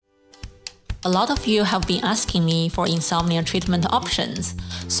A lot of you have been asking me for insomnia treatment options,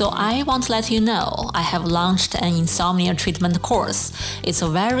 so I want to let you know I have launched an insomnia treatment course. It's a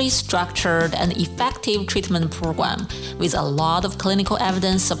very structured and effective treatment program with a lot of clinical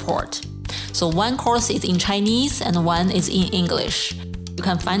evidence support. So one course is in Chinese and one is in English. You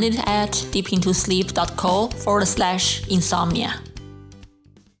can find it at deepintosleep.co/insomnia.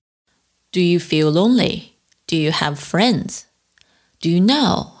 Do you feel lonely? Do you have friends? Do you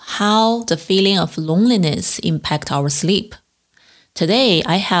know how the feeling of loneliness impacts our sleep? Today,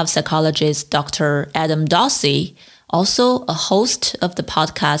 I have psychologist Dr. Adam Dossi, also a host of the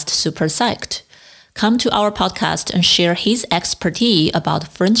podcast Super Psyched, come to our podcast and share his expertise about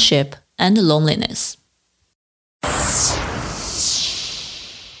friendship and loneliness.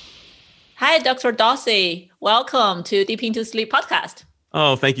 Hi, Dr. Dossi. Welcome to Deep Into Sleep podcast.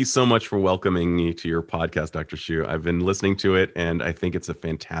 Oh, thank you so much for welcoming me to your podcast, Dr. Xu. I've been listening to it, and I think it's a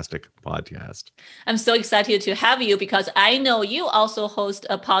fantastic podcast. I'm so excited to have you because I know you also host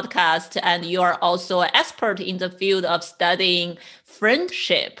a podcast and you are also an expert in the field of studying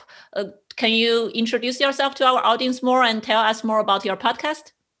friendship. Can you introduce yourself to our audience more and tell us more about your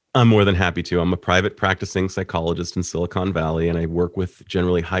podcast? I'm more than happy to. I'm a private practicing psychologist in Silicon Valley, and I work with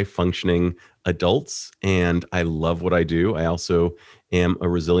generally high-functioning adults, and I love what I do. I also am a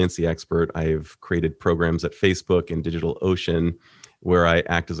resiliency expert. I've created programs at Facebook and DigitalOcean where I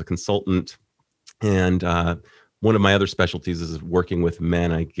act as a consultant. And one of my other specialties is working with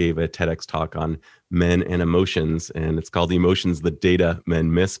men. I gave a TEDx talk on men and emotions, and it's called Emotions, the Data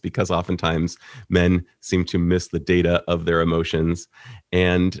Men Miss, because oftentimes men seem to miss the data of their emotions.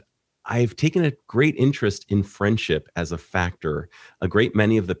 And I've taken a great interest in friendship as a factor. A great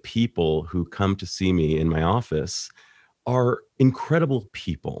many of the people who come to see me in my office are incredible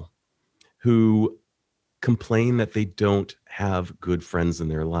people who complain that they don't have good friends in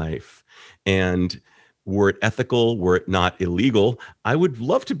their life. And were it ethical, were it not illegal, I would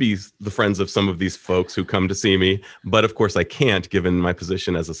love to be the friends of some of these folks who come to see me. But of course, I can't, given my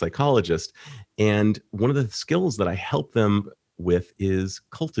position as a psychologist. And one of the skills that I help them with is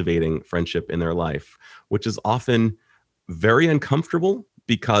cultivating friendship in their life, which is often very uncomfortable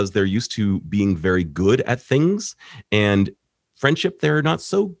because they're used to being very good at things, and friendship they're not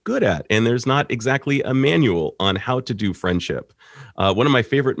so good at. And there's not exactly a manual on how to do friendship. One of my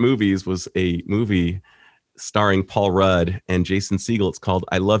favorite movies was a movie starring Paul Rudd and Jason Segel. It's called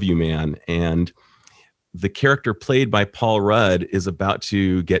I Love You, Man. And the character played by Paul Rudd is about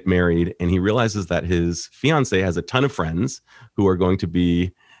to get married, and he realizes that his fiance has a ton of friends who are going to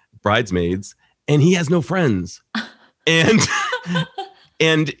be bridesmaids, and he has no friends. And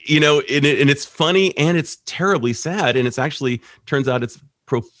and it's funny and it's terribly sad, and it's actually turns out it's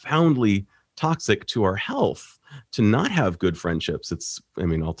profoundly toxic to our health to not have good friendships.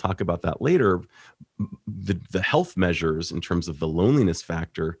 I'll talk about that later, the health measures in terms of the loneliness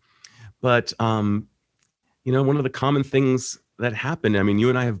factor. But one of the common things that happen, you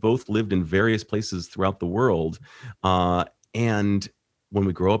and I have both lived in various places throughout the world. And when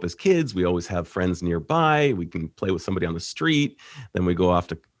we grow up as kids, we always have friends nearby. We can play with somebody on the street. Then we go off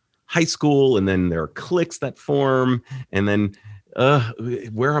to high school, and then there are cliques that form. And then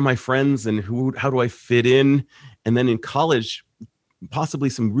where are my friends and how do I fit in? And then in college, possibly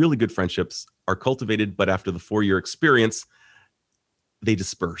some really good friendships are cultivated, but after the 4-year experience, they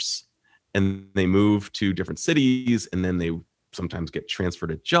disperse and they move to different cities, and then they sometimes get transferred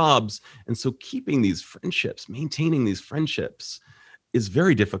to jobs. And so keeping these friendships, maintaining these friendships is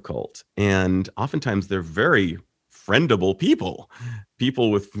very difficult. And oftentimes they're very friendable people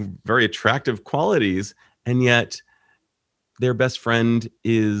with very attractive qualities. And yet their best friend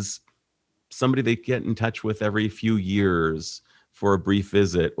is somebody they get in touch with every few years for a brief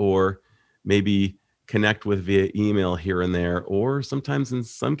visit, or maybe connect with via email here and there. Or sometimes in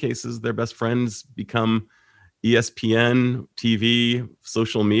some cases, their best friends become ESPN, TV,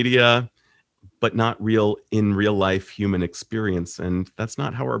 social media, but not in real life human experience. And that's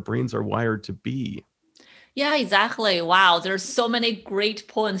not how our brains are wired to be. Yeah, exactly. Wow. There's so many great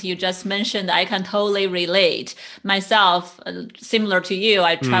points you just mentioned. I can totally relate myself. Similar to you,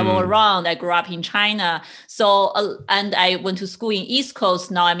 I travel around. I grew up in China. So, and I went to school in East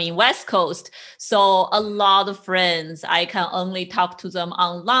Coast. Now I'm in West Coast. So a lot of friends, I can only talk to them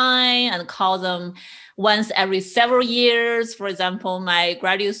online and call them once every several years. For example, my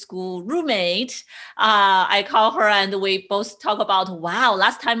graduate school roommate, I call her and we both talk about, wow,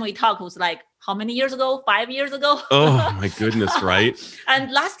 last time we talked was like how many years ago? 5 years ago? Oh my goodness, right?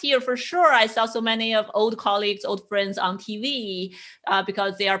 And last year, for sure, I saw so many of old colleagues, old friends on TV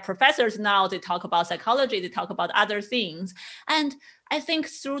because they are professors now. They talk about psychology, they talk about other things. And I think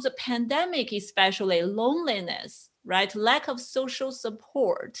through the pandemic, especially loneliness, right? Lack of social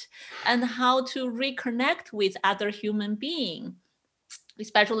support and how to reconnect with other human beings,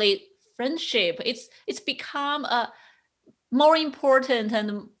 especially friendship. It's become a more important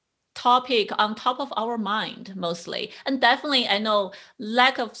and topic on top of our mind mostly. And definitely I know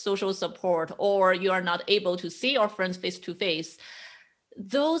lack of social support or you are not able to see your friends face to face,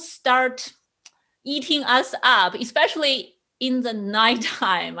 those start eating us up, especially in the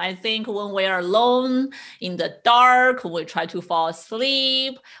nighttime. I think when we are alone in the dark, we try to fall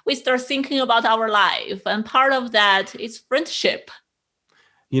asleep, we start thinking about our life. And part of that is friendship.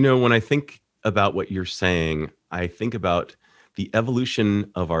 When I think about what you're saying, I think about the evolution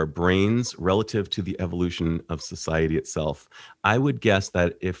of our brains relative to the evolution of society itself. I would guess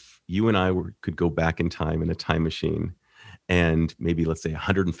that if you and I could go back in time in a time machine, and maybe let's say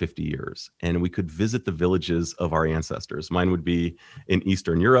 150 years, and we could visit the villages of our ancestors. Mine would be in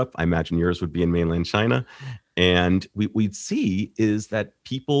Eastern Europe. I imagine yours would be in mainland China. And we'd see is that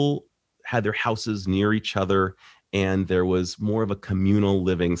people had their houses near each other, and there was more of a communal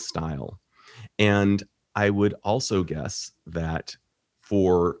living style. And I would also guess that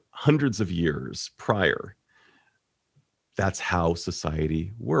for hundreds of years prior, that's how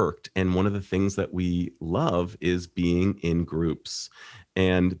society worked. And one of the things that we love is being in groups.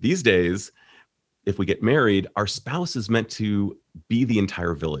 And these days, if we get married, our spouse is meant to be the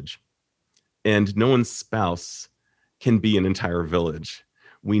entire village. And no one's spouse can be an entire village.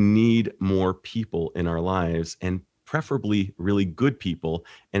 We need more people in our lives, and preferably really good people.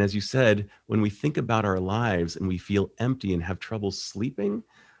 And as you said, when we think about our lives and we feel empty and have trouble sleeping,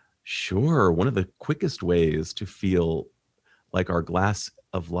 sure, one of the quickest ways to feel like our glass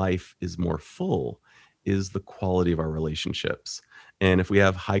of life is more full is the quality of our relationships. And if we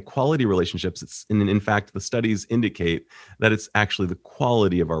have high quality relationships, in fact, the studies indicate that it's actually the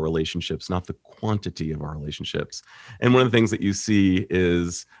quality of our relationships, not the quantity of our relationships. And one of the things that you see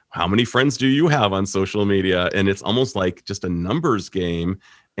is how many friends do you have on social media? And it's almost like just a numbers game.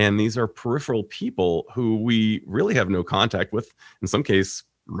 And these are peripheral people who we really have no contact with. In some case,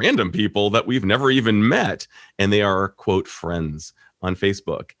 random people that we've never even met. And they are, quote, friends on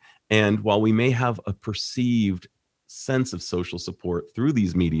Facebook. And while we may have a perceived sense of social support through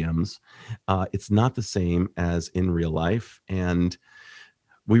these mediums, it's not the same as in real life. And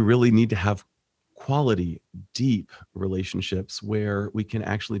we really need to have quality, deep relationships where we can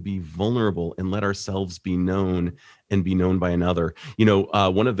actually be vulnerable and let ourselves be known and be known by another.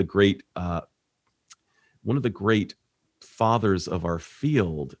 One of the great fathers of our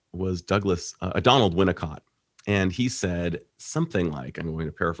field was Donald Winnicott. And he said something like, I'm going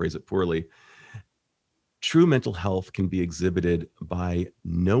to paraphrase it poorly, true mental health can be exhibited by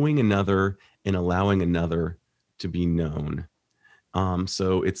knowing another and allowing another to be known.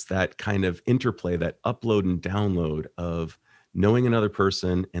 So it's that kind of interplay, that upload and download of knowing another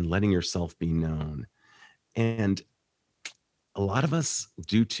person and letting yourself be known. And a lot of us,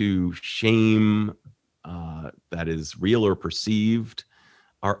 due to shame that is real or perceived,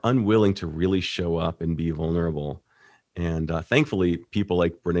 are unwilling to really show up and be vulnerable. And thankfully, people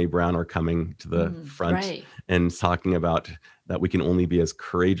like Brene Brown are coming to the front right. and talking about that we can only be as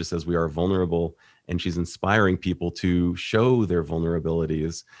courageous as we are vulnerable. And she's inspiring people to show their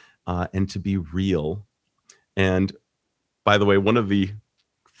vulnerabilities and to be real. And by the way, one of the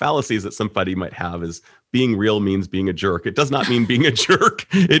fallacies that somebody might have is being real means being a jerk. It does not mean being a jerk.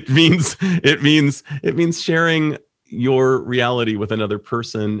 It means sharing your reality with another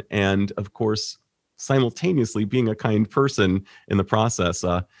person, and of course, simultaneously being a kind person in the process.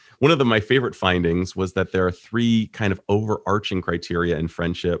 One of my favorite findings was that there are three kind of overarching criteria in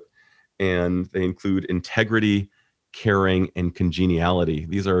friendship, and they include integrity, caring, and congeniality.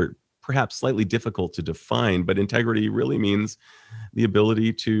 These are perhaps slightly difficult to define, but integrity really means the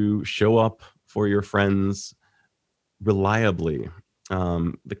ability to show up for your friends reliably.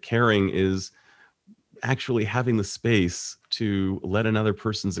 The caring is actually having the space to let another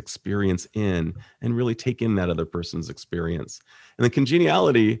person's experience in and really take in that other person's experience. And the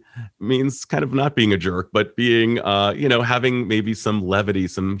congeniality means kind of not being a jerk, but being, having maybe some levity,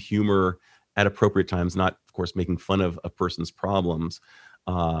 some humor at appropriate times, not, of course, making fun of a person's problems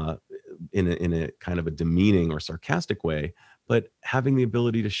in a kind of a demeaning or sarcastic way, but having the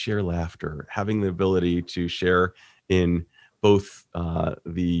ability to share laughter, having the ability to share in both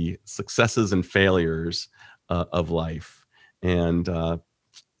the successes and failures of life. And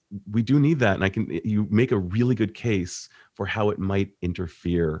we do need that. And you make a really good case for how it might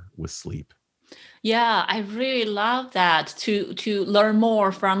interfere with sleep. Yeah, I really love that to learn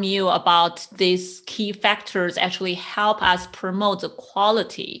more from you about these key factors actually help us promote the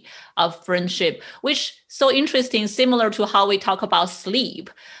quality of friendship, which so interesting, similar to how we talk about sleep,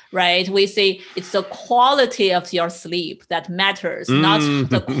 right? We say it's the quality of your sleep that matters, not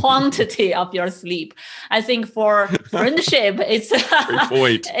the quantity of your sleep. I think for friendship,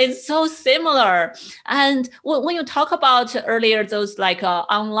 it's so similar. And when you talk about earlier those like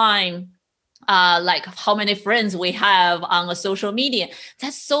online like how many friends we have on a social media.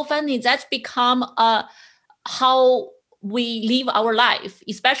 That's so funny. That's become how we live our life,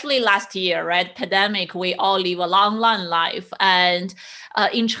 especially last year, right? Pandemic, we all live a online life. And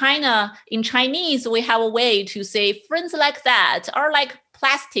in China, in Chinese, we have a way to say friends like that are like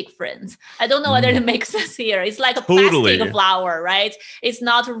plastic friends. I don't know whether it makes sense here. It's like a plastic flower, right? It's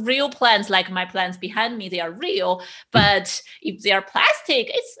not real plants like my plants behind me. They are real, but if they are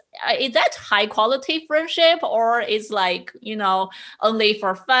plastic, is that high quality friendship, or is like, only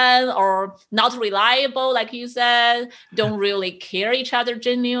for fun or not reliable, like you said, don't really care each other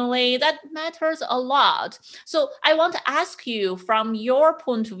genuinely? That matters a lot. So I want to ask you from your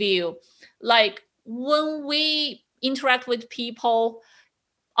point of view, like when we interact with people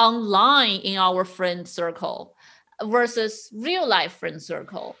online in our friend circle versus real life friend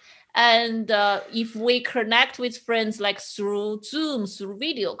circle, and if we connect with friends like through Zoom, through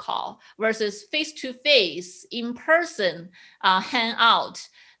video call versus face-to-face, in-person hangout,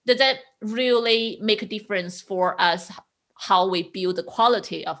 does that really make a difference for us, how we build the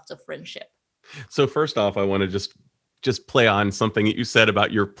quality of the friendship? So first off, I want to just play on something that you said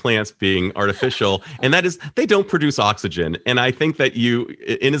about your plants being artificial, and that is they don't produce oxygen. And I think that you,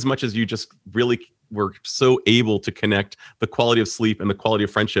 in as much as you just really were so able to connect the quality of sleep and the quality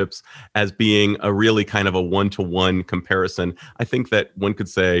of friendships as being a really kind of a one-to-one comparison, I think that one could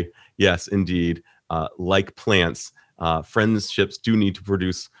say, yes, indeed, like plants, friendships do need to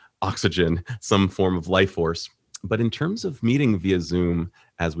produce oxygen, some form of life force. But in terms of meeting via Zoom,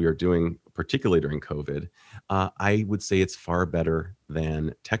 as we are doing, particularly during COVID, I would say it's far better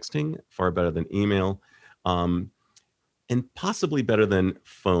than texting, far better than email, and possibly better than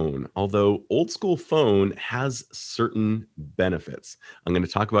phone. Although old school phone has certain benefits. I'm going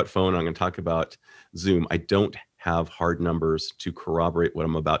to talk about phone. I'm going to talk about Zoom. I don't have hard numbers to corroborate what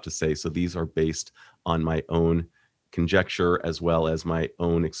I'm about to say. So these are based on my own conjecture as well as my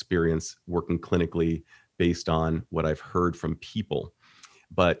own experience working clinically based on what I've heard from people.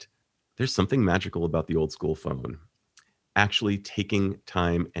 But there's something magical about the old school phone. Actually taking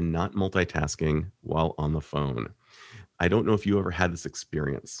time and not multitasking while on the phone. I don't know if you ever had this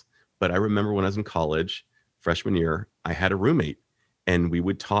experience, but I remember when I was in college, freshman year, I had a roommate and we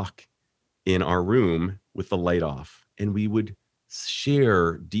would talk in our room with the light off, and we would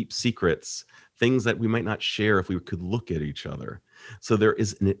share deep secrets, things that we might not share if we could look at each other. So there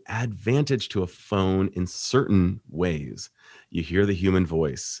is an advantage to a phone in certain ways. You hear the human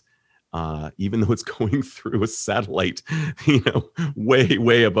voice, even though it's going through a satellite, way,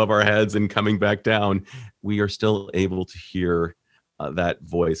 way above our heads and coming back down, we are still able to hear that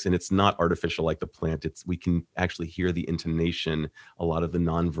voice. And it's not artificial like the plant. We can actually hear the intonation, a lot of the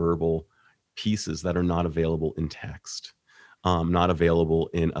nonverbal pieces that are not available in text. Not available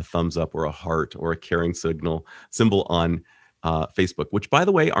in a thumbs up or a heart or a caring symbol on Facebook, which, by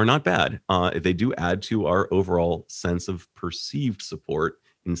the way, are not bad. They do add to our overall sense of perceived support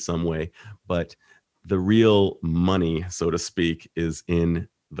in some way. But the real money, so to speak, is in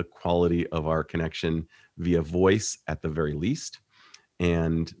the quality of our connection via voice at the very least.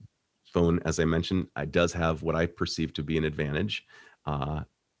 And phone, as I mentioned, it does have what I perceive to be an advantage.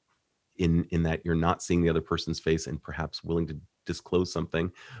 In that you're not seeing the other person's face and perhaps willing to disclose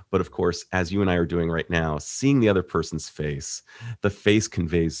something. But of course, as you and I are doing right now, seeing the other person's face, the face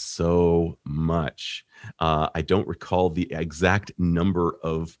conveys so much. I don't recall the exact number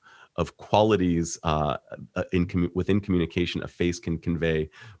of qualities within communication a face can convey,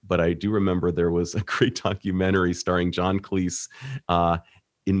 but I do remember there was a great documentary starring John Cleese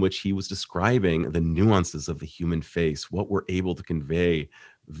in which he was describing the nuances of the human face, what we're able to convey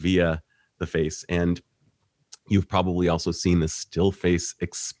via the face. And you've probably also seen the still face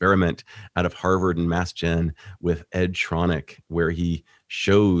experiment out of Harvard and Mass Gen with Ed Tronick, where he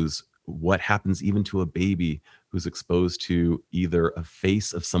shows what happens even to a baby who's exposed to either a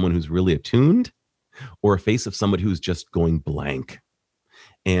face of someone who's really attuned or a face of somebody who's just going blank.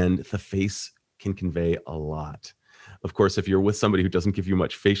 And the face can convey a lot. Of course, if you're with somebody who doesn't give you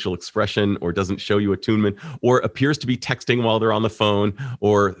much facial expression or doesn't show you attunement or appears to be texting while they're on the phone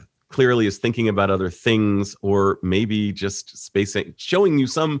or clearly is thinking about other things or maybe just spacing, showing you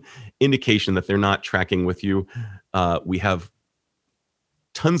some indication that they're not tracking with you, we have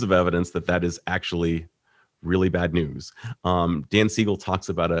tons of evidence that that is actually really bad news. Dan Siegel talks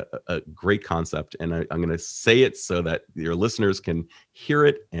about a great concept, and I'm going to say it so that your listeners can hear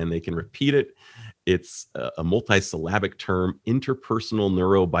it and they can repeat it. It's a multisyllabic term, interpersonal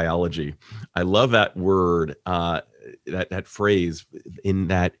neurobiology. I love that word, that phrase, in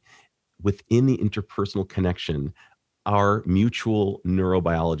that within the interpersonal connection, our mutual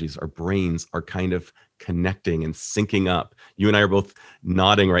neurobiologies, our brains are kind of connecting and syncing up. You and I are both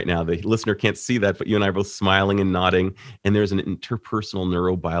nodding right now. The listener can't see that, but you and I are both smiling and nodding. And there's an interpersonal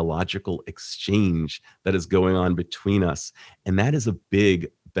neurobiological exchange that is going on between us. And that is a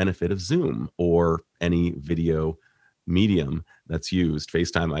big benefit of Zoom or any video medium that's used.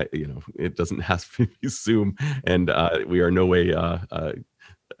 FaceTime, it doesn't have to be Zoom, and we are no way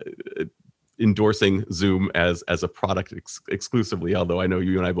endorsing Zoom as a product exclusively, although I know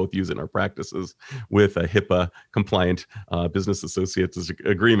you and I both use it in our practices with a HIPAA compliant business associates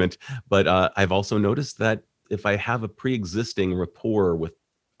agreement. But I've also noticed that if I have a pre-existing rapport with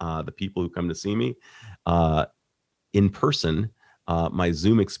the people who come to see me in person, my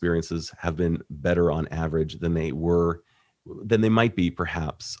Zoom experiences have been better on average than they might be,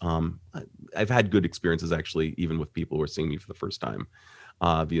 perhaps. I've had good experiences, actually, even with people who are seeing me for the first time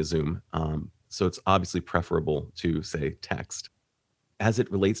via Zoom. So it's obviously preferable to, say, text. As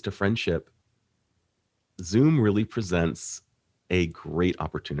it relates to friendship, Zoom really presents a great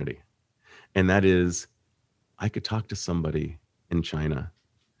opportunity. And that is, I could talk to somebody in China.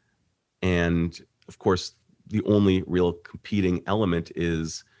 And of course, the only real competing element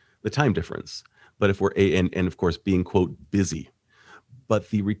is the time difference. But if we're, and of course, being, quote, busy. But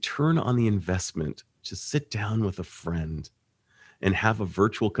the return on the investment to sit down with a friend and have a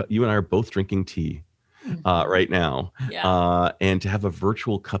virtual cup. You and I are both drinking tea right now. Yeah. And to have a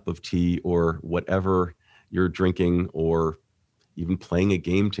virtual cup of tea or whatever you're drinking, or even playing a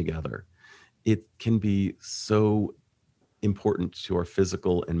game together, it can be so important to our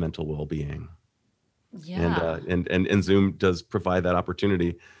physical and mental well-being. Yeah. And Zoom does provide that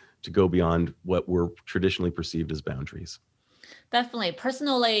opportunity to go beyond what were traditionally perceived as boundaries. Definitely.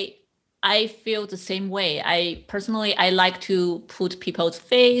 Personally, I feel the same way. I like to put people's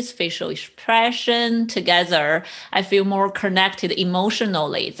facial expression together. I feel more connected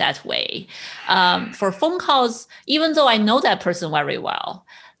emotionally that way. For phone calls, even though I know that person very well,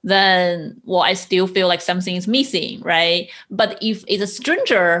 then, I still feel like something is missing, right? But if it's a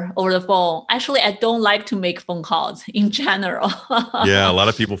stranger over the phone, actually, I don't like to make phone calls in general. Yeah, a lot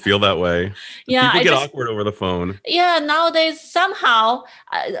of people feel that way. Yeah, people get awkward over the phone. Yeah, nowadays, somehow,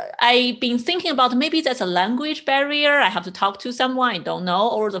 I've been thinking about maybe that's a language barrier. I have to talk to someone I don't know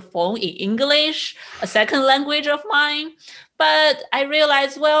over the phone in English, a second language of mine. But I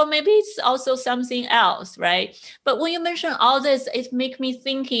realized, maybe it's also something else, right? But when you mention all this, it makes me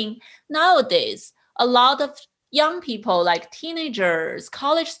thinking nowadays, a lot of young people like teenagers,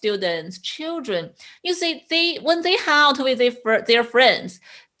 college students, children, you see, when they hang out with their friends,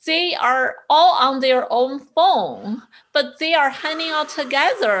 they are all on their own phone, but they are hanging out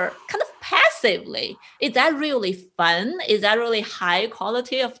together kind of passively. Is that really fun? Is that really high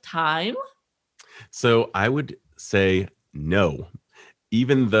quality of time? So I would say no,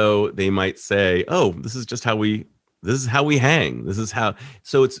 even though they might say, "Oh, this is how we hang. This is how."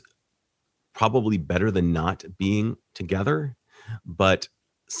 So it's probably better than not being together. But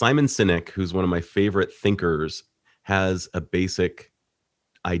Simon Sinek, who's one of my favorite thinkers, has a basic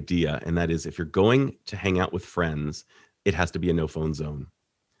idea, and that is, if you're going to hang out with friends, it has to be a no phone zone.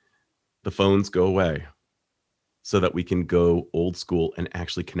 The phones go away so that we can go old school and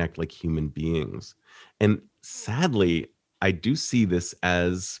actually connect like human beings. And sadly, I do see this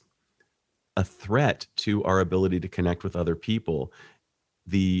as a threat to our ability to connect with other people.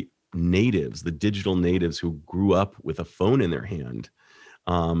 The natives, the digital natives who grew up with a phone in their hand,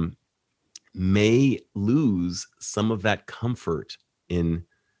 may lose some of that comfort in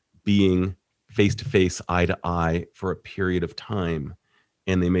being face-to-face, eye-to-eye for a period of time,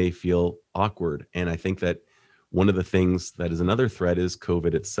 and they may feel awkward. And I think that one of the things that is another threat is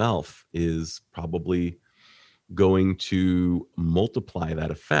COVID itself is probably going to multiply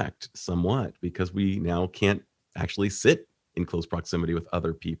that effect somewhat, because we now can't actually sit in close proximity with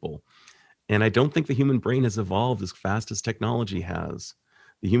other people. And I don't think the human brain has evolved as fast as technology has.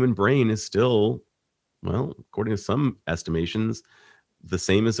 The human brain is still, according to some estimations, the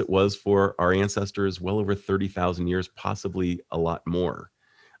same as it was for our ancestors well over 30,000 years, possibly a lot more.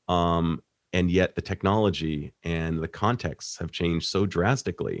 And yet the technology and the contexts have changed so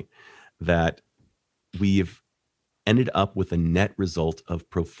drastically that we've ended up with a net result of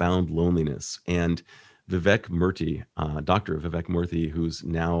profound loneliness. And Vivek Murthy, Dr. Vivek Murthy, who's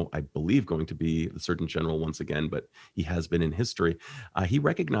now, I believe, going to be the Surgeon General once again, but he has been in history, he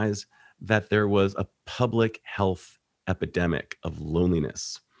recognized that there was a public health epidemic of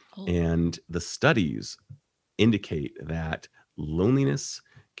loneliness. Oh. And the studies indicate that loneliness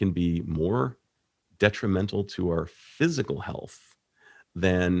can be more detrimental to our physical health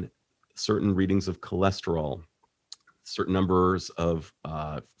than certain readings of cholesterol, certain numbers of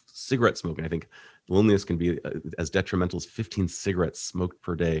cigarette smoking. I think loneliness can be as detrimental as 15 cigarettes smoked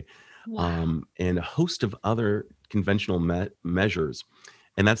per day. Wow. And a host of other conventional measures.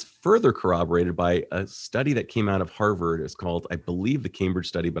 And that's further corroborated by a study that came out of Harvard. It's called, I believe, the Cambridge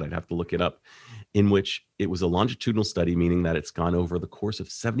study, but I'd have to look it up, in which it was a longitudinal study, meaning that it's gone over the course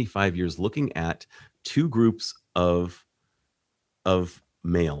of 75 years, looking at two groups of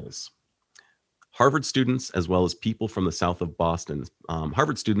males. Harvard students, as well as people from the south of Boston.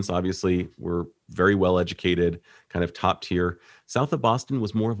 Harvard students, obviously, were very well educated, kind of top tier. South of Boston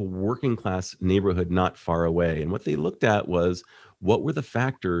was more of a working class neighborhood not far away. And what they looked at was, what were the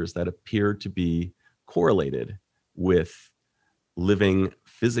factors that appeared to be correlated with living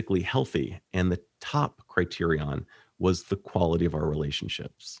physically healthy? And the top criterion was the quality of our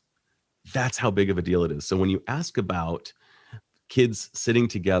relationships. That's how big of a deal it is. So when you ask about kids sitting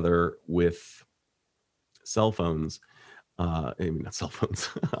together with cell phones, I mean, not cell phones,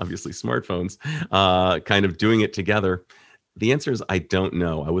 obviously smartphones, kind of doing it together, the answer is I don't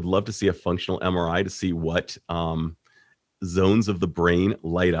know. I would love to see a functional MRI to see what zones of the brain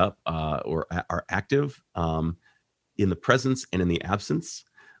light up or are active in the presence and in the absence.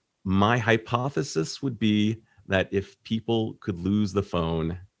 My hypothesis would be that if people could lose the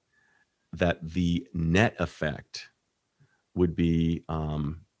phone, that the net effect would be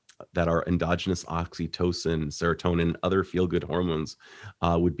that our endogenous oxytocin, serotonin, and other feel-good hormones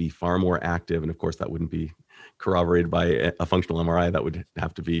would be far more active. And of course, that wouldn't be corroborated by a functional MRI. That would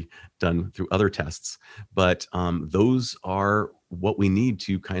have to be done through other tests. But those are what we need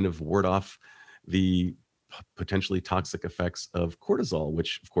to kind of ward off the potentially toxic effects of cortisol,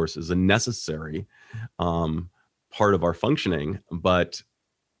 which of course is a necessary part of our functioning. But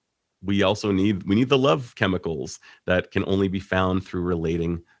we also need the love chemicals that can only be found through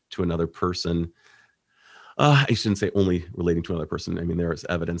relating to another person. I shouldn't say only relating to another person. I mean, there is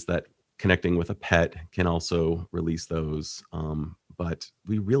evidence that connecting with a pet can also release those. But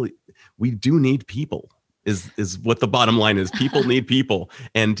we do need people is what the bottom line is. People need people.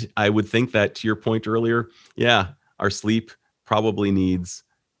 And I would think that, to your point earlier, yeah, our sleep probably needs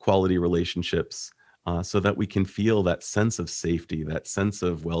quality relationships so that we can feel that sense of safety, that sense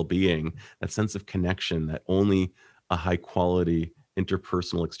of well-being, that sense of connection that only a high quality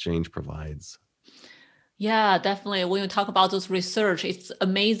interpersonal exchange provides. Yeah, definitely. When you talk about those research, it's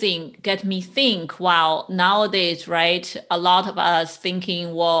amazing. Get me think, wow, nowadays, right? A lot of us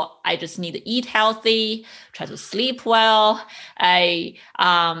thinking, well, I just need to eat healthy, try to sleep well. I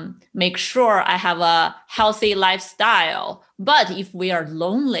make sure I have a healthy lifestyle. But if we are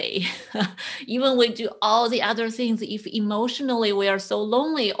lonely, even we do all the other things, if emotionally we are so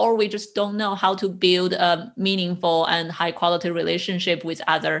lonely, or we just don't know how to build a meaningful and high quality relationship with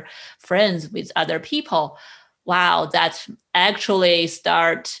other friends, with other people, wow, that actually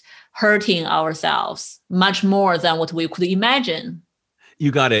start hurting ourselves much more than what we could imagine.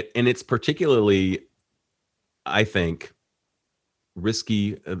 You got it. And it's particularly, I think,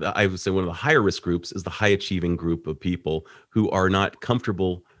 risky. I would say one of the higher risk groups is the high achieving group of people who are not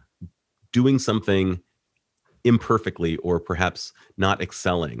comfortable doing something imperfectly or perhaps not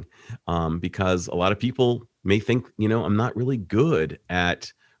excelling, because a lot of people may think, I'm not really good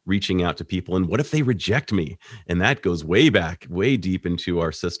at reaching out to people, and what if they reject me? And that goes way back, way deep into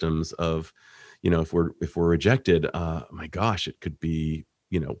our systems of, if we're rejected, my gosh, it could be,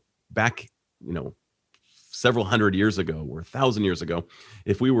 back, several hundred years ago or 1,000 years ago,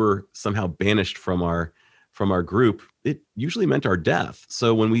 if we were somehow banished from our group, it usually meant our death.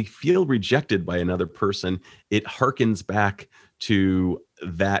 So when we feel rejected by another person, it harkens back to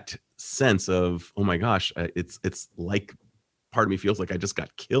that sense of, oh my gosh, it's like part of me feels like I just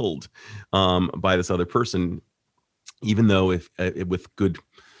got killed by this other person, even though if with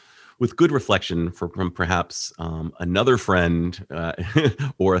good reflection from perhaps another friend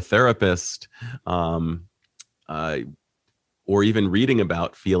or a therapist, or even reading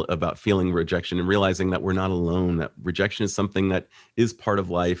about feeling rejection and realizing that we're not alone, that rejection is something that is part of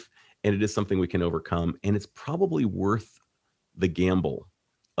life and it is something we can overcome. And it's probably worth the gamble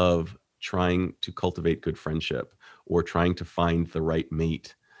of trying to cultivate good friendship or trying to find the right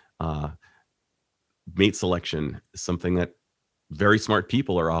mate. Mate selection is something that very smart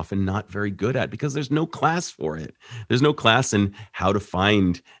people are often not very good at because there's no class for it. There's no class in how to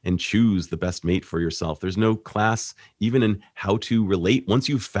find and choose the best mate for yourself. There's no class even in how to relate once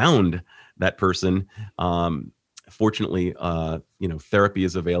you've found that person. Fortunately, therapy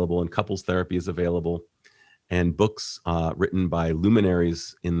is available and couples therapy is available, and books written by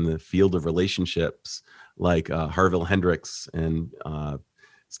luminaries in the field of relationships like Harville Hendrix and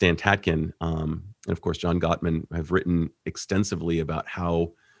Stan Tatkin, and of course, John Gottman have written extensively about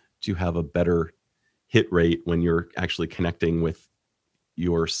how to have a better hit rate when you're actually connecting with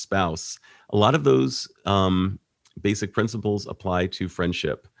your spouse. A lot of those basic principles apply to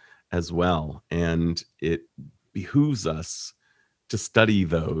friendship as well. And it behooves us to study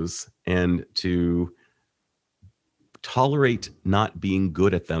those and to tolerate not being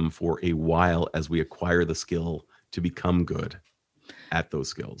good at them for a while as we acquire the skill to become good at those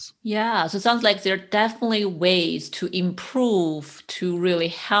skills. Yeah, so it sounds like there are definitely ways to improve to really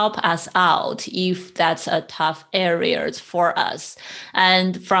help us out if that's a tough area for us.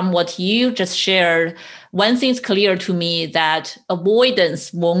 And from what you just shared, one thing's clear to me that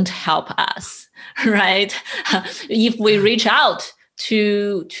avoidance won't help us, right? If we reach out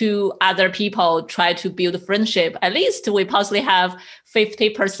to other people, try to build friendship, at least we possibly have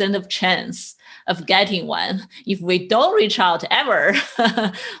 50% of chance of getting one. If we don't reach out ever,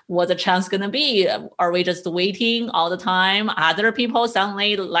 what's the chance going to be? Are we just waiting all the time? Other people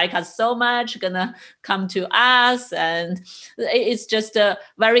suddenly like us so much, going to come to us. And it's just a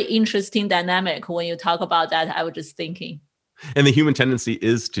very interesting dynamic when you talk about that. I was just thinking. And the human tendency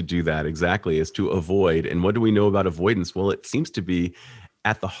is to do that, exactly, is to avoid. And what do we know about avoidance? Well, it seems to be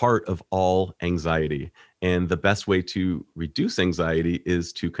at the heart of all anxiety. And the best way to reduce anxiety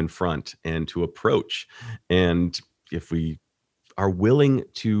is to confront and to approach. And if we are willing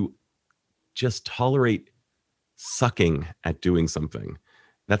to just tolerate sucking at doing something,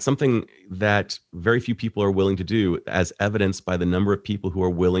 that's something that very few people are willing to do, as evidenced by the number of people who are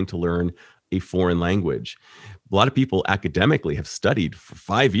willing to learn a foreign language. A lot of people academically have studied for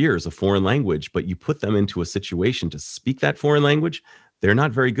 5 years a foreign language, but you put them into a situation to speak that foreign language, they're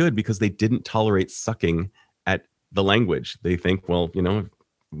not very good because they didn't tolerate sucking at the language. They think, well,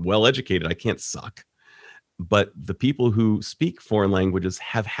 well educated, I can't suck. But the people who speak foreign languages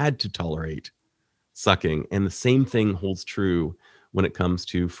have had to tolerate sucking. And the same thing holds true when it comes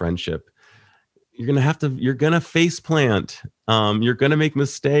to friendship. You're going to face plant. You're going to make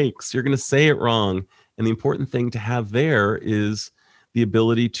mistakes. You're going to say it wrong. And the important thing to have there is the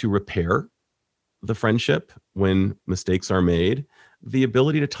ability to repair the friendship when mistakes are made, the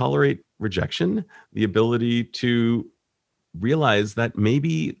ability to tolerate rejection, the ability to realize that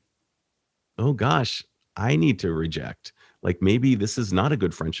maybe, oh gosh, I need to reject. Like maybe this is not a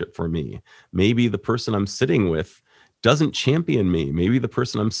good friendship for me. Maybe the person I'm sitting with doesn't champion me. Maybe the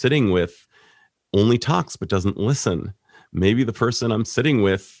person I'm sitting with only talks but doesn't listen. Maybe the person I'm sitting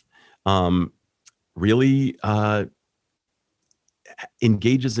with really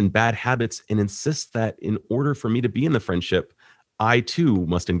engages in bad habits and insists that in order for me to be in the friendship, I too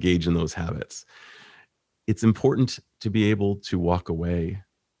must engage in those habits. It's important to be able to walk away,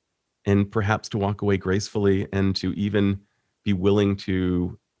 and perhaps to walk away gracefully, and to even be willing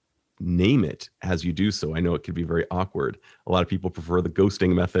to name it as you do so. I know it can be very awkward. A lot of people prefer the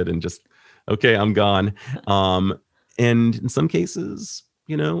ghosting method and just, okay, I'm gone. And in some cases,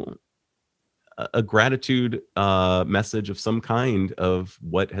 a gratitude message of some kind of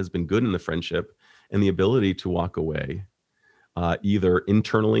what has been good in the friendship, and the ability to walk away, either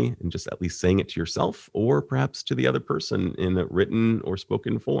internally and just at least saying it to yourself, or perhaps to the other person in a written or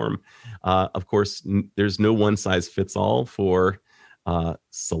spoken form. Of course, there's no one size fits all for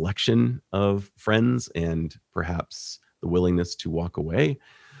selection of friends and perhaps the willingness to walk away.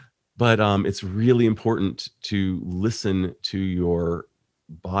 But it's really important to listen to your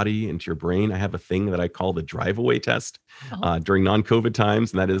body and to your brain. I have a thing that I call the drive away test during non-COVID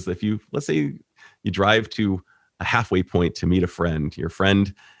times. And that is, let's say you drive to a halfway point to meet a friend. Your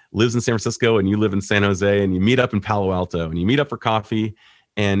friend lives in San Francisco and you live in San Jose, and you meet up in Palo Alto and you meet up for coffee.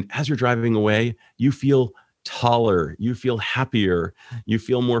 And as you're driving away, you feel taller, you feel happier, you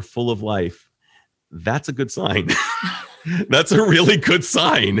feel more full of life. That's a good sign. That's a really good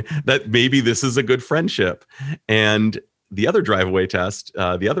sign that maybe this is a good friendship. And the other drive away test,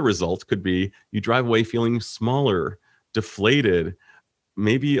 the other result could be you drive away feeling smaller, deflated,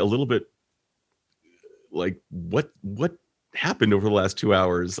 maybe a little bit like, what happened over the last 2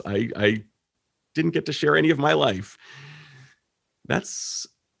 hours? I didn't get to share any of my life. That's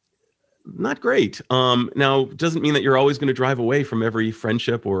not great. Now, doesn't mean that you're always going to drive away from every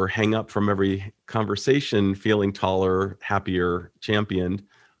friendship or hang up from every conversation feeling taller, happier, championed.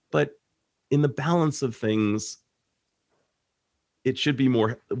 But in the balance of things, it should be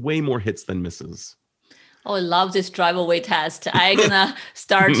way more hits than misses. Oh, I love this drive away test. I'm gonna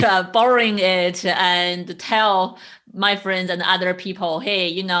start borrowing it and tell my friends and other people,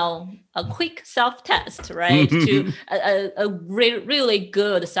 hey, a quick self-test, right? To a really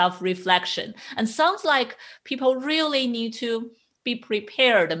good self-reflection. And sounds like people really need to be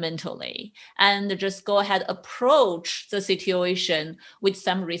prepared mentally and just go ahead, approach the situation with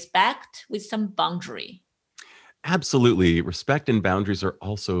some respect, with some boundary. Absolutely. Respect and boundaries are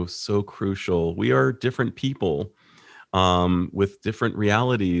also so crucial. We are different people with different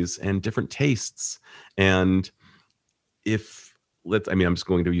realities and different tastes. And I'm just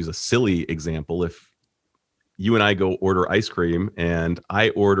going to use a silly example. If you and I go order ice cream and I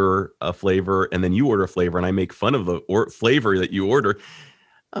order a flavor and then you order a flavor and I make fun of the flavor that you order,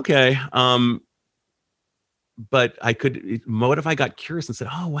 okay. But what if I got curious and said,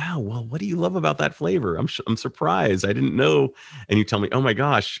 oh, wow, well, what do you love about that flavor? I'm surprised. I didn't know. And you tell me, oh my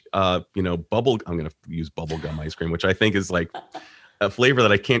gosh, I'm going to use bubblegum ice cream, which I think is like a flavor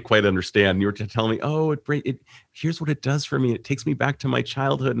that I can't quite understand. And you were to tell me, oh, here's what it does for me. It takes me back to my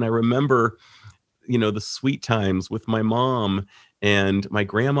childhood. And I remember, the sweet times with my mom and my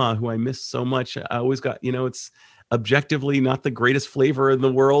grandma, who I miss so much. I always got, it's objectively not the greatest flavor in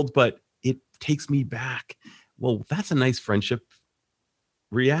the world, but it takes me back. Well, that's a nice friendship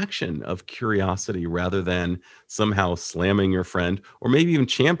reaction of curiosity rather than somehow slamming your friend or maybe even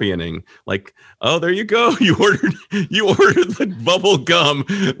championing, like, oh, there you go. You ordered the bubble gum.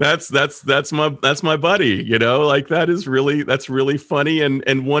 That's my buddy, like that's really funny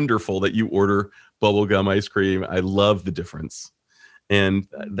and wonderful that you order bubble gum ice cream. I love the difference. And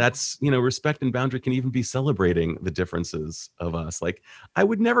that's, respect and boundary can even be celebrating the differences of us. Like, I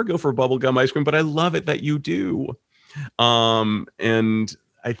would never go for bubblegum ice cream, but I love it that you do. And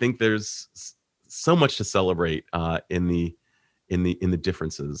I think there's so much to celebrate in the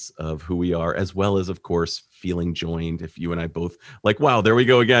differences of who we are, as well as, of course, feeling joined. If you and I both like, wow, there we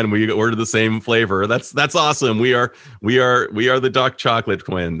go again. We ordered the same flavor. That's awesome. We are the dark chocolate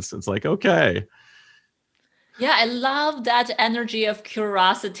twins. It's like, okay. Yeah, I love that energy of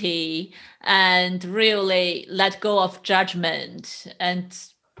curiosity and really let go of judgment and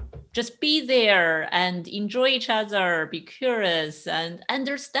just be there and enjoy each other, be curious and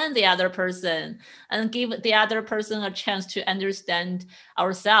understand the other person and give the other person a chance to understand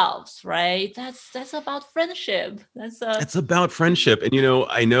ourselves, right? That's about friendship. It's about friendship. And,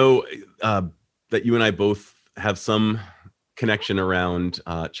 I know that you and I both have some connection around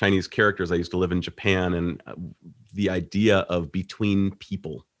Chinese characters. I used to live in Japan, and the idea of between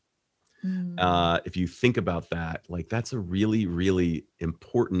people. If you think about that, like that's a really, really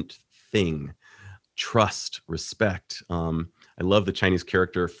important thing. Trust, respect. I love the Chinese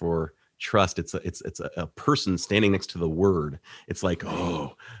character for trust. It's a person standing next to the word. It's like,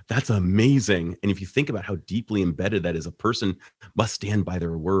 oh, that's amazing. And if you think about how deeply embedded that is, a person must stand by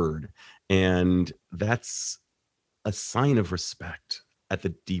their word. And that's a sign of respect at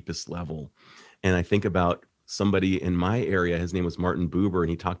the deepest level. And I think about somebody in my area, his name was Martin Buber, and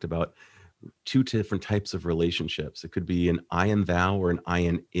he talked about two different types of relationships. It could be an I and thou or an I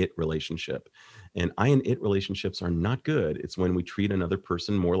and it relationship. And I and it relationships are not good. It's when we treat another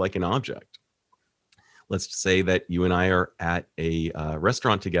person more like an object. Let's say that you and I are at a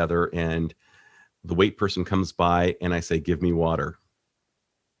restaurant together and the wait person comes by and I say, give me water.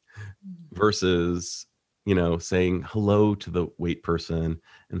 Versus, saying hello to the wait person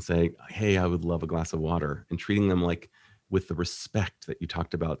and saying, hey, I would love a glass of water, and treating them like with the respect that you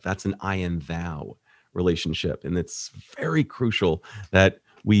talked about. That's an I and thou relationship. And it's very crucial that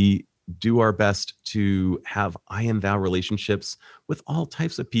we do our best to have I and thou relationships with all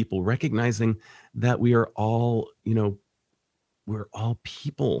types of people, recognizing that we are all, we're all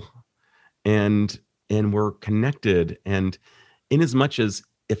people and we're connected. And in as much as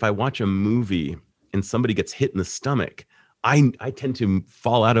if I watch a movie and somebody gets hit in the stomach, I tend to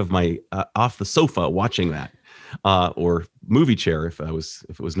fall out of my off the sofa watching that, or movie chair if it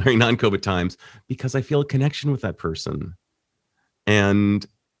was during non-COVID times, because I feel a connection with that person, and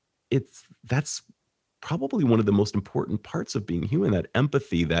that's probably one of the most important parts of being human. That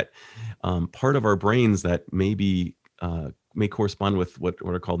empathy, that part of our brains that may correspond with what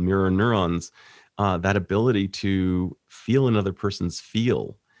are called mirror neurons, that ability to feel another person's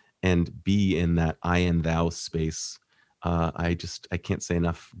feel and be in that I and thou space. I can't say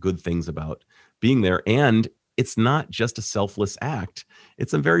enough good things about being there. And it's not just a selfless act.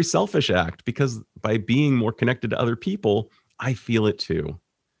 It's a very selfish act, because by being more connected to other people, I feel it too.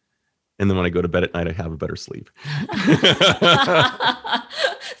 And then when I go to bed at night, I have a better sleep.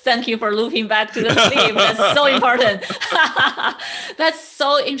 Thank you for looping back to the sleep. That's so important. That's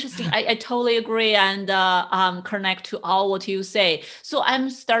so interesting. I totally agree and connect to all what you say. So I'm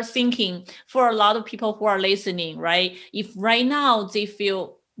start thinking for a lot of people who are listening, right? If right now they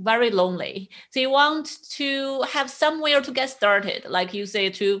feel very lonely, they want to have somewhere to get started, like you say,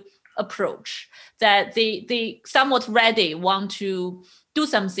 to approach that they somewhat ready, want to do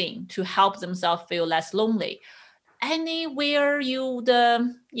something to help themselves feel less lonely. Anywhere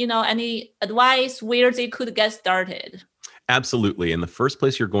any advice where they could get started? Absolutely. And the first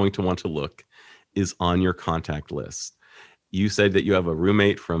place you're going to want to look is on your contact list. You said that you have a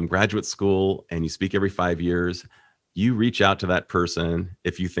roommate from graduate school and you speak every 5 years. You reach out to that person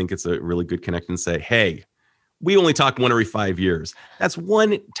if you think it's a really good connect and say, hey, we only talk one every 5 years. That's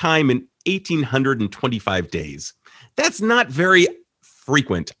one time in 1,825 days. That's not very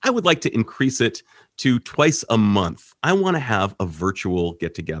frequent. I would like to increase it to twice a month. I want to have a virtual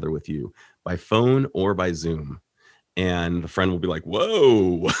get together with you by phone or by Zoom. And the friend will be like,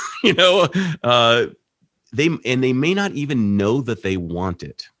 whoa, you know, they may not even know that they want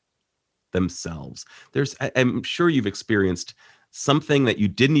it themselves. I'm sure you've experienced something that you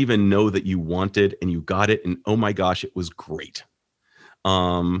didn't even know that you wanted and you got it. And oh my gosh, it was great.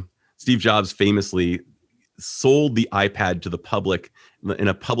 Steve Jobs famously sold the iPad to the public in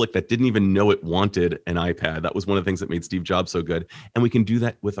a public that didn't even know it wanted an iPad. That was one of the things that made Steve Jobs so good. And we can do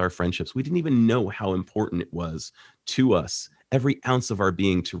that with our friendships. We didn't even know how important it was to us, every ounce of our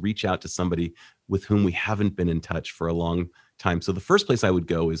being, to reach out to somebody with whom we haven't been in touch for a long time. So the first place I would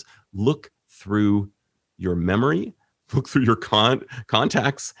go is look through your memory, look through your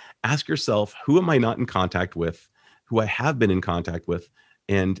contacts, ask yourself, who am I not in contact with, who I have been in contact with,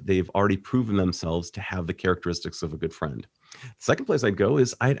 and they've already proven themselves to have the characteristics of a good friend. The second place I'd go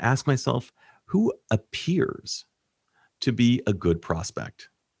is I'd ask myself, who appears to be a good prospect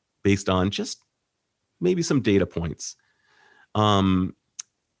based on just maybe some data points.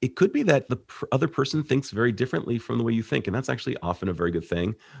 It could be that the other person thinks very differently from the way you think, and that's actually often a very good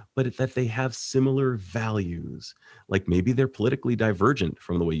thing, but that they have similar values. Like maybe they're politically divergent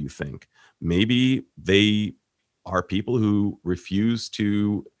from the way you think. Maybe they are people who refuse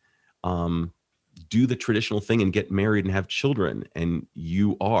to do the traditional thing and get married and have children, and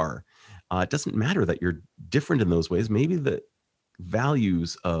you are. It doesn't matter that you're different in those ways. Maybe the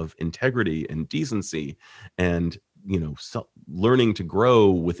values of integrity and decency and learning to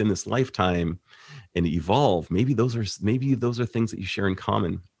grow within this lifetime and evolve, maybe those are things that you share in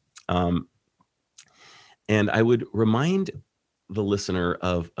common. And I would remind the listener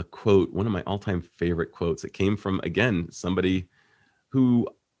of a quote, one of my all-time favorite quotes. It came from, again, somebody who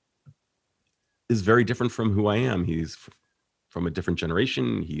is very different from who I am. He's from a different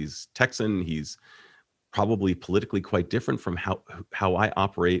generation. He's Texan. He's probably politically quite different from how I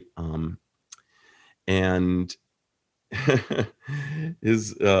operate. And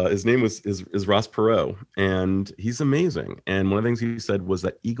his name is Ross Perot, and he's amazing. And one of the things he said was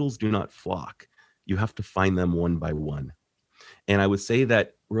that eagles do not flock. You have to find them one by one. And I would say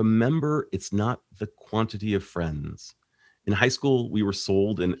that, remember, it's not the quantity of friends. In high school, we were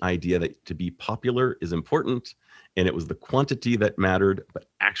sold an idea that to be popular is important, and it was the quantity that mattered, but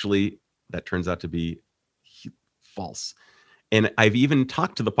actually that turns out to be false. And I've even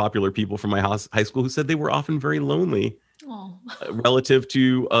talked to the popular people from my high school who said they were often very lonely relative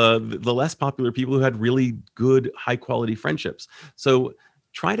to the less popular people who had really good, high quality friendships. So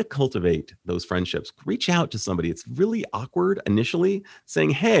try to cultivate those friendships. Reach out to somebody. It's really awkward initially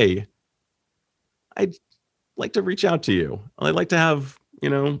saying, hey, I'd like to reach out to you. I'd like to have,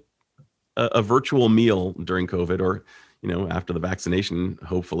 a virtual meal during COVID, or, after the vaccination,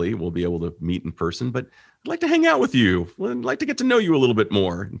 hopefully we'll be able to meet in person, but I'd like to hang out with you. I'd like to get to know you a little bit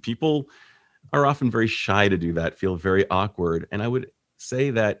more. And people are often very shy to do that, feel very awkward. And I would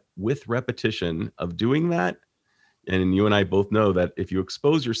say that with repetition of doing that, and you and I both know that if you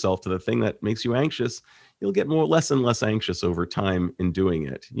expose yourself to the thing that makes you anxious, you'll get less and less anxious over time in doing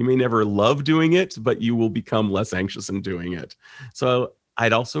it. You may never love doing it, but you will become less anxious in doing it. So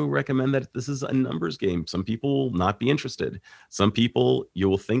I'd also recommend that this is a numbers game. Some people will not be interested. Some people, you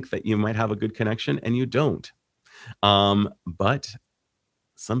will think that you might have a good connection and you don't. But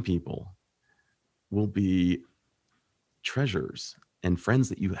some people will be treasures and friends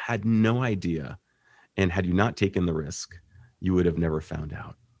that you had no idea And had you not taken the risk, you would have never found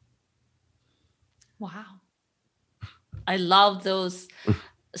out. Wow. I love those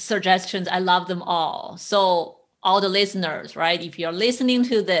suggestions. I love them all. So all the listeners, right? If you're listening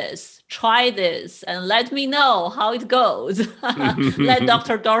to this, try this and let me know how it goes. Let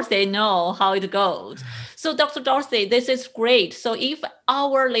Dr. Dorsey know how it goes. So Dr. Dorsey, this is great. So if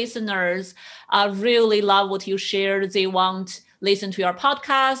our listeners really love what you shared, they want listen to your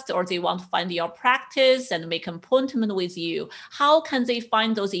podcast or they want to find your practice and make an appointment with you, how can they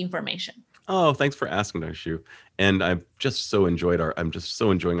find those information? Oh, thanks for asking, Dr. Xu. And I'm just so enjoying our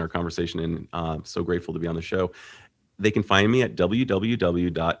conversation, and so grateful to be on the show. They can find me at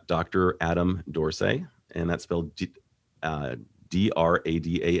www.dradamdorsey, and that's spelled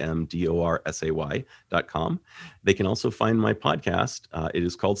DRADAMDORSAY.com. They can also find my podcast. It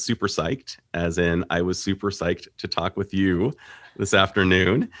is called Super Psyched, as in I was super psyched to talk with you this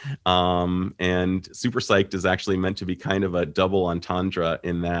afternoon. And Super Psyched is actually meant to be kind of a double entendre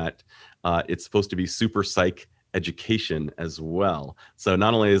in that it's supposed to be super psych education as well. So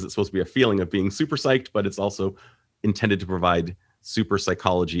not only is it supposed to be a feeling of being super psyched, but it's also intended to provide super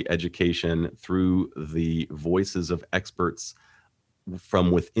psychology education through the voices of experts from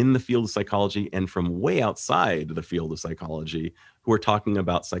within the field of psychology and from way outside the field of psychology who are talking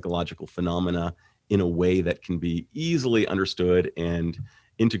about psychological phenomena in a way that can be easily understood and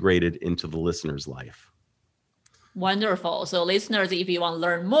integrated into the listener's life. Wonderful. So listeners, if you want to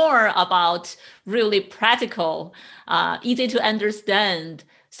learn more about really practical, easy to understand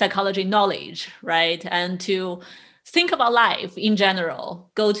psychology knowledge, right? And to think about life in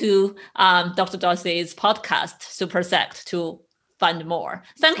general, go to Dr. Dorsey's podcast, Super Psyched, to find more.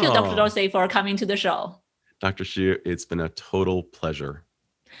 Thank you, Dr. Dorsey, for coming to the show. Dr. Xu, it's been a total pleasure.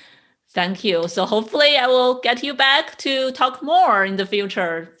 Thank you. So hopefully I will get you back to talk more in the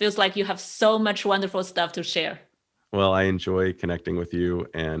future. Feels like you have so much wonderful stuff to share. Well, I enjoy connecting with you,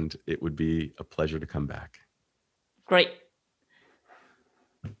 and it would be a pleasure to come back. Great.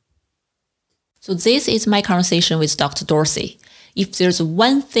 So this is my conversation with Dr. Dorsey. If there's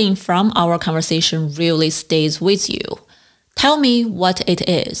one thing from our conversation really stays with you, tell me what it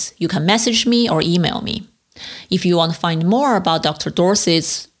is. You can message me or email me. If you want to find more about Dr.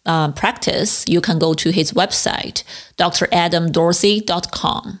 Dorsey's practice, you can go to his website,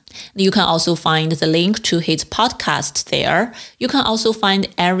 dradamdorsey.com. You can also find the link to his podcast there. You can also find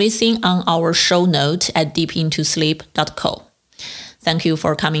everything on our show note at deepintosleep.co. Thank you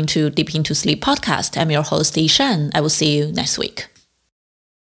for coming to Deep Into Sleep podcast. I'm your host, Yishan. I will see you next week.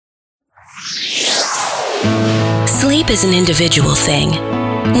 Sleep is an individual thing.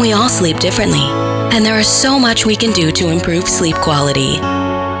 We all sleep differently, and there is so much we can do to improve sleep quality.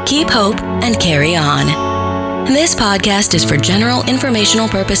 Keep hope and carry on. This podcast is for general informational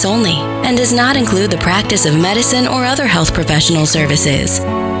purpose only and does not include the practice of medicine or other health professional services.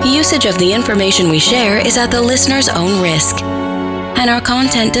 Usage of the information we share is at the listener's own risk, and our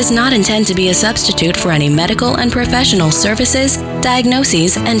content does not intend to be a substitute for any medical and professional services,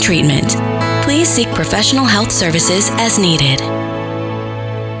 diagnoses, and treatment. Please seek professional health services as needed.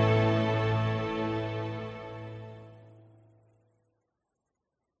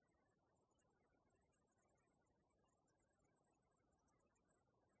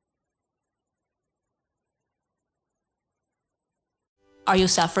 Are you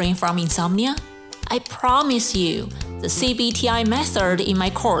suffering from insomnia? I promise you, the CBTI method in my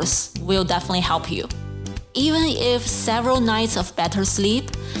course will definitely help you. Even if several nights of better sleep,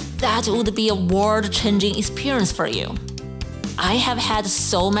 that would be a world-changing experience for you. I have had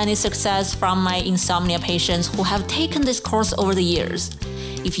so many success from my insomnia patients who have taken this course over the years.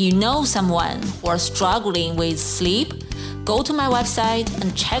 If you know someone who are struggling with sleep, go to my website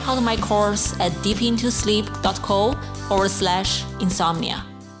and check out my course at deepintosleep.co/insomnia.